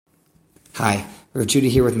Hi, Rav Judah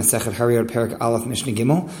here with Masechet Hariyot Perek Aleph Mishnah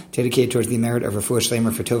Gimel, dedicated towards the merit of Refuah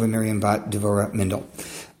Shleimer for Tova Miriam Bat Devora Mindel.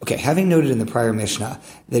 Okay, having noted in the prior Mishnah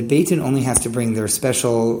that Beit Din only has to bring their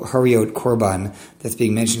special Hariyot Korban that's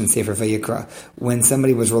being mentioned in Sefer Vayikra when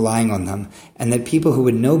somebody was relying on them, and that people who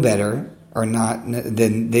would know better are not,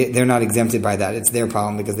 then they're not exempted by that. It's their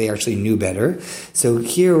problem because they actually knew better. So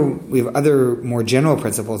here we have other more general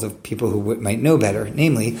principles of people who might know better,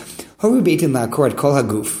 namely, Haru Beit Din la'akor et kol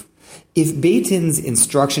haguf. If Beit Din's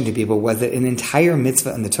instruction to people was that an entire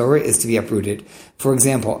mitzvah in the Torah is to be uprooted, for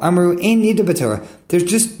example, Amru ein nida b'Torah, there's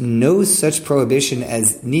just no such prohibition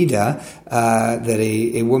as nida, that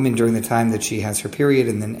a woman during the time that she has her period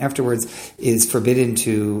and then afterwards is forbidden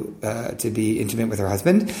to be intimate with her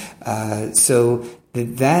husband. So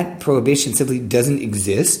that prohibition simply doesn't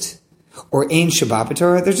exist. Or ein Shabbat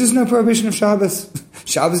b'Torah, there's just no prohibition of Shabbos.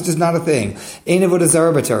 Shabbos is just not a thing. Ein avodah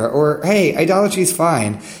zarah b'Torah, or hey, idolatry is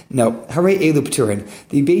fine. No, harei elu p'turin.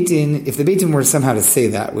 The Beit Din, if the Beit Din were somehow to say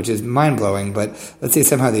that, which is mind blowing, but let's say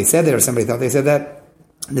somehow they said that, or somebody thought they said that,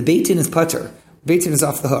 the Beit Din is patur. Beit Din is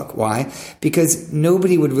off the hook. Why? Because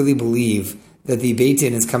nobody would really believe that the Beit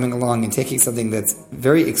Din is coming along and taking something that's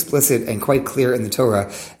very explicit and quite clear in the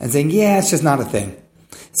Torah and saying, yeah, it's just not a thing.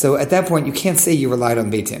 So at that point, you can't say you relied on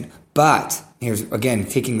Beit Din. But, here's again,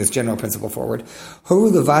 taking this general principle forward, Horu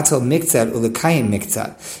levatel miktzat ulekayim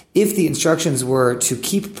miktzat. If the instructions were to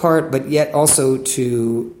keep part, but yet also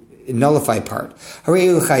to nullify part.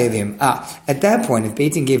 At that point, if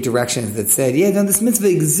Beit Din gave directions that said, yeah, no, this mitzvah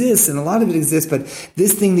exists, and a lot of it exists, but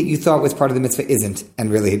this thing that you thought was part of the mitzvah isn't,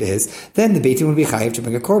 and really it is, then the Beit Din would be chayiv to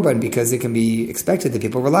bring a korban, because it can be expected that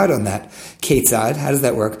people relied on that. Ketzad, how does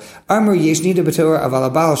that work? Amr yesh nida b'Torah aval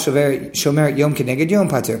abal shomer yom keneged yom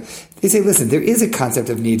pater. They say, listen, there is a concept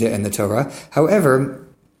of nida in the Torah, however,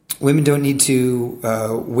 women don't need to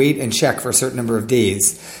wait and check for a certain number of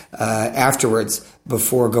days afterwards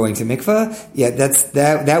before going to mikvah. Yeah,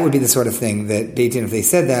 that would be the sort of thing that Beit Din, if they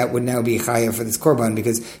said that, would now be chayav for this korban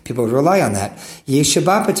because people would rely on that.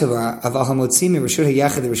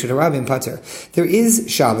 There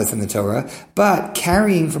is Shabbos in the Torah, but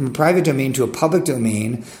carrying from a private domain to a public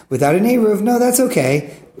domain without an eruv, no, that's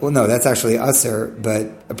okay. Well, no, that's actually usher, but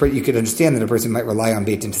you could understand that a person might rely on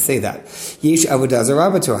Beit Din to say that. Yesh avodah zarah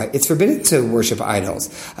b'Torah. It's forbidden to worship idols.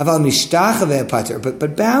 Aval mishtach pater.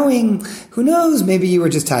 But bowing, who knows? Maybe you were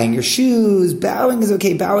just tying your shoes. Bowing is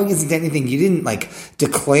okay. Bowing isn't anything. You didn't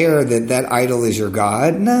declare that idol is your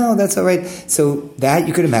god. No, that's all right. So that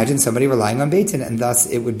you could imagine somebody relying on Beit Din, and thus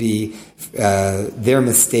it would be their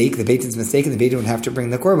mistake, the Beit Din's mistake, and the Beit Din would have to bring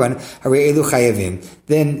the korban. Harei elu chayavim.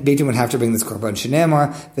 Then Beit Din would have to bring this korban.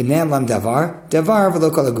 Shenemar. V'ne'lam davar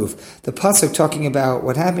v'lo kol haguf. The pasuk talking about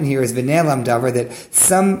what happened here is v'ne'lam davar, that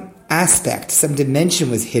some aspect, some dimension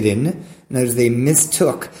was hidden. In other words, they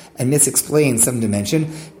mistook and misexplained some dimension.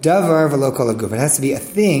 Davar v'lo kol haguf. It has to be a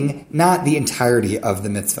thing, not the entirety of the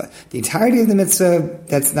mitzvah. The entirety of the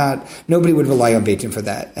mitzvah, nobody would rely on Beit Din for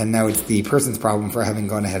that. And now it's the person's problem for having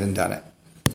gone ahead and done it.